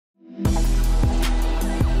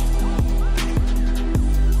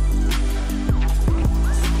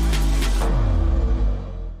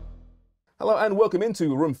Hello and welcome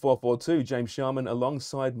into Room 442. James Sharman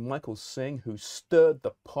alongside Michael Singh, who stirred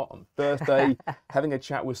the pot on Thursday, having a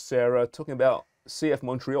chat with Sarah, talking about CF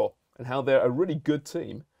Montreal and how they're a really good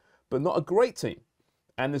team, but not a great team.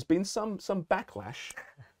 And there's been some backlash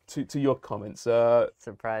to your comments.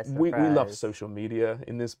 Surprise. We love social media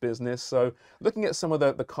in this business. So looking at some of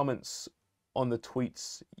the comments on the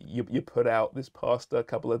tweets you put out this past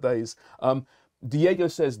couple of days, Diego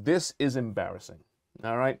says, this is embarrassing.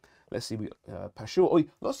 All right. Let's see, Pashol,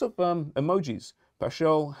 lots of emojis.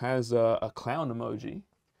 Pashol has a clown emoji,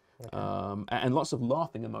 and lots of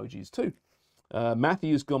laughing emojis too.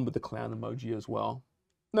 Matthew's gone with the clown emoji as well.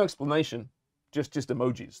 No explanation, just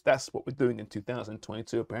emojis. That's what we're doing in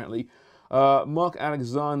 2022 apparently. Mark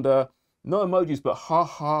Alexander, no emojis, but ha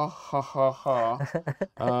ha ha ha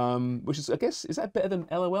ha, which is, I guess, is that better than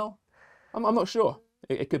LOL? I'm not sure.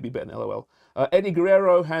 It could be better than LOL. Eddie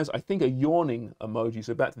Guerrero has, I think, a yawning emoji.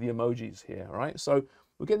 So back to the emojis here, all right? So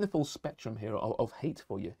we're getting the full spectrum here of hate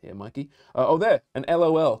for you here, Mikey. Oh, there, an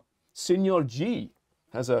LOL. Senor G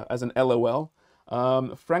has an LOL.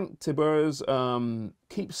 Frank Tibbers,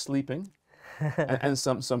 keep sleeping, and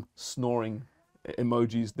some snoring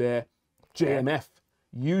emojis there. JMF,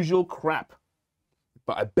 usual crap.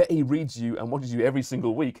 But I bet he reads you and watches you every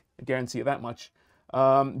single week. I guarantee you that much.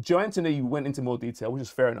 Joe Anthony went into more detail, which is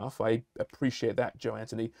fair enough. I appreciate that, Joe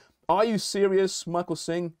Anthony. Are you serious, Michael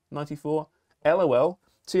Singh, 94? LOL.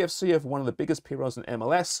 TFC have one of the biggest heroes in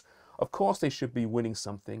MLS. Of course they should be winning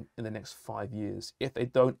something in the next 5 years. If they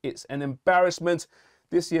don't, it's an embarrassment.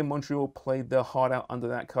 This year, Montreal played their heart out under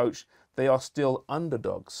that coach. They are still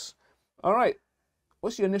underdogs. All right.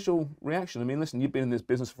 What's your initial reaction? I mean, listen, you've been in this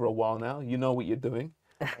business for a while now. You know what you're doing.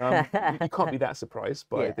 You can't be that surprised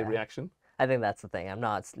by the reaction. I think that's the thing. I'm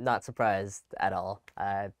not surprised at all.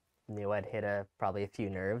 I knew I'd hit probably a few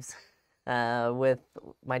nerves with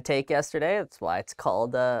my take yesterday. That's why it's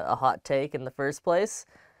called a hot take in the first place.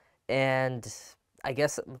 And I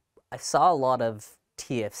guess I saw a lot of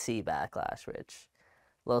TFC backlash, which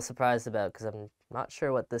I'm a little surprised about because I'm not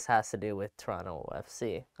sure what this has to do with Toronto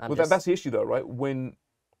FC. That's the issue though, right? When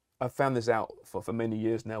I found this out for many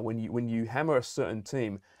years now, when you hammer a certain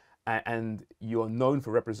team, and you're known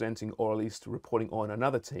for representing or at least reporting on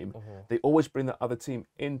another team, they always bring the other team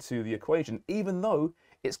into the equation, even though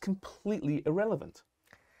it's completely irrelevant.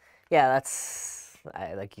 Yeah, that's,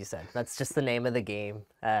 like you said, that's just the name of the game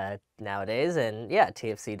nowadays. And yeah,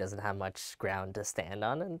 TFC doesn't have much ground to stand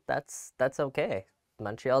on, and that's okay.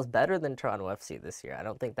 Montreal's better than Toronto FC this year. I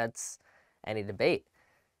don't think that's any debate.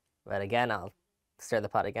 But again, I'll stir the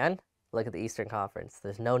pot again. Look at the Eastern Conference.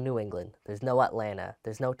 There's no New England. There's no Atlanta.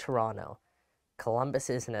 There's no Toronto. Columbus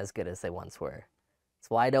isn't as good as they once were. It's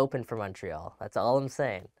wide open for Montreal. That's all I'm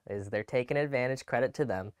saying, is they're taking advantage, credit to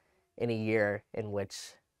them, in a year in which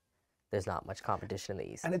there's not much competition in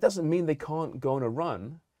the East. And it doesn't mean they can't go on a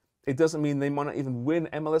run. It doesn't mean they might not even win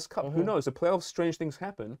MLS Cup. Who knows? The playoffs, strange things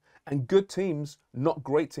happen. And good teams, not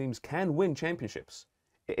great teams, can win championships.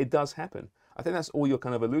 It does happen. I think that's all you're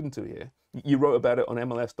kind of alluding to here. You wrote about it on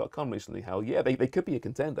MLS.com recently, how, yeah, they could be a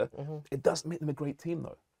contender. It doesn't make them a great team,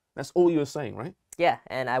 though. That's all you were saying, right? Yeah,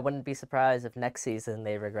 and I wouldn't be surprised if next season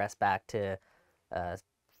they regress back to 5th,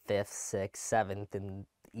 6th, 7th in the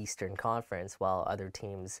Eastern Conference, while other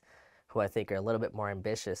teams who I think are a little bit more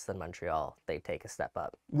ambitious than Montreal, they take a step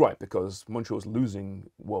up. Right, because Montreal's losing,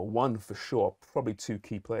 well, one for sure, probably two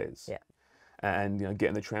key players. Yeah. And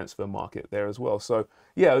getting the transfer market there as well. So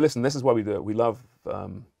yeah, listen, this is why we do it. We love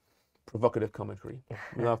provocative commentary.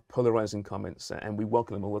 We love polarizing comments, and we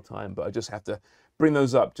welcome them all the time. But I just have to bring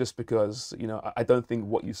those up just because I don't think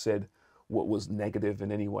what you said what was negative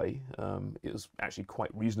in any way. It was actually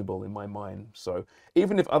quite reasonable in my mind. So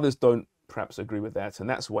even if others don't perhaps agree with that, and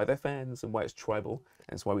that's why they're fans and why it's tribal,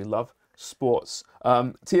 and it's why we love sports.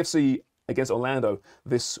 TFC against Orlando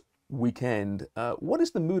this weekend. What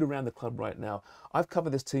is the mood around the club right now? I've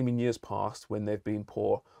covered this team in years past when they've been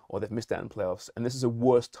poor or they've missed out in playoffs, and this is a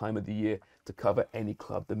worse time of the year to cover any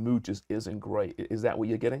club. The mood just isn't great. Is that what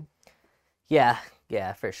you're getting? Yeah,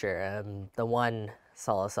 for sure. The one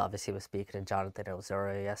solace obviously was speaking to Jonathan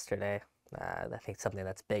Osorio yesterday. I think something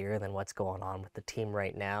that's bigger than what's going on with the team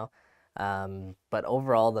right now. But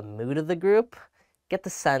overall, the mood of the group, get the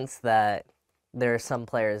sense that there are some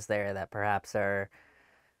players there that perhaps are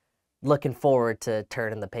looking forward to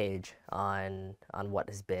turning the page on what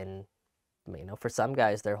has been, for some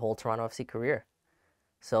guys, their whole Toronto FC career.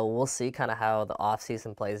 So we'll see kind of how the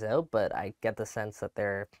offseason plays out, but I get the sense that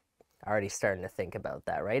they're already starting to think about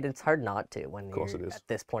that, right? It's hard not to when you're at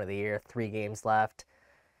this point of the year, 3 games left.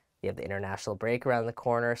 You have the international break around the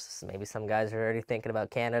corner, so maybe some guys are already thinking about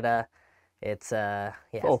Canada. it's yeah,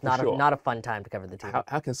 Oh, it's for sure. not a fun time to cover the team.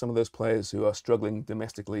 How can some of those players who are struggling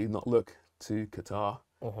domestically not look to Qatar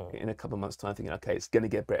Hmm. in a couple of months' time thinking, okay, it's going to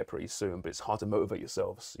get better pretty soon, but it's hard to motivate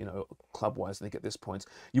yourselves, club-wise, I think, at this point.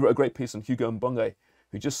 You wrote a great piece on Hugo Mbongue,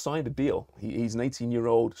 who just signed a deal. He's an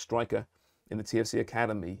 18-year-old striker in the TFC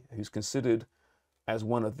Academy who's considered as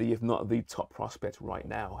one of the, if not the top prospect right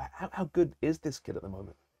now. How good is this kid at the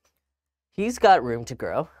moment? He's got room to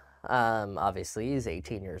grow. Obviously, he's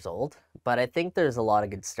 18 years old, but I think there's a lot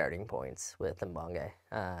of good starting points with Mbongue.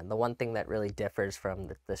 The one thing that really differs from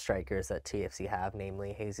the strikers that TFC have,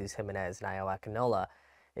 namely Jesus Jimenez and Ayo Akinola,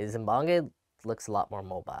 is Mbongue looks a lot more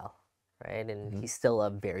mobile, right? And he's still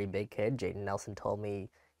a very big kid. Jaden Nelson told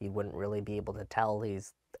me you wouldn't really be able to tell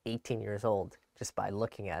he's 18 years old just by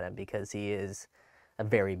looking at him because he is a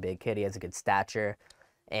very big kid. He has a good stature,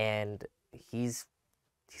 and he's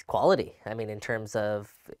quality. I mean, in terms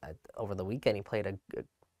of over the weekend, he played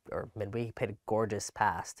or midweek, he played a gorgeous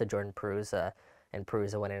pass to Jordan Perusa, and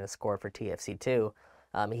Perusa went in and scored for TFC too.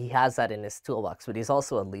 He has that in his toolbox, but he's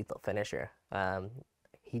also a lethal finisher.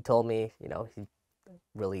 He told me, he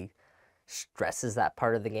really stresses that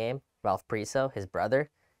part of the game. Ralph Priso, his brother,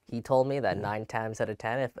 he told me that 9 times out of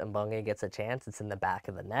 10, if Mbongue gets a chance, it's in the back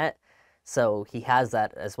of the net. So he has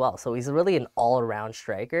that as well. So he's really an all-around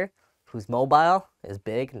striker who's mobile, is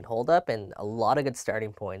big, and hold up, and a lot of good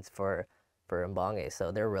starting points for Mbongue.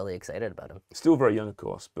 So they're really excited about him. Still very young, of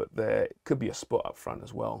course, but there could be a spot up front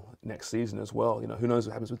as well next season as well. Who knows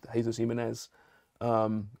what happens with Jesus Jimenez?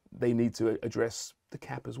 They need to address the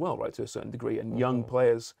cap as well, right, to a certain degree. And young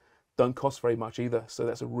players don't cost very much either. So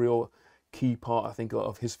that's a real key part, I think,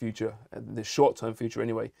 of his future, the short-term future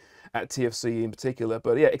anyway, at TFC in particular.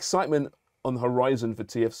 But yeah, excitement on the horizon for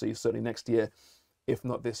TFC certainly next year, if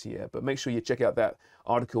not this year. But make sure you check out that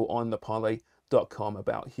article on theparley.com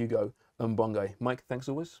about Hugo Mbongue. Mike, thanks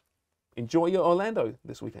always. Enjoy your Orlando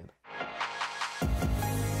this weekend.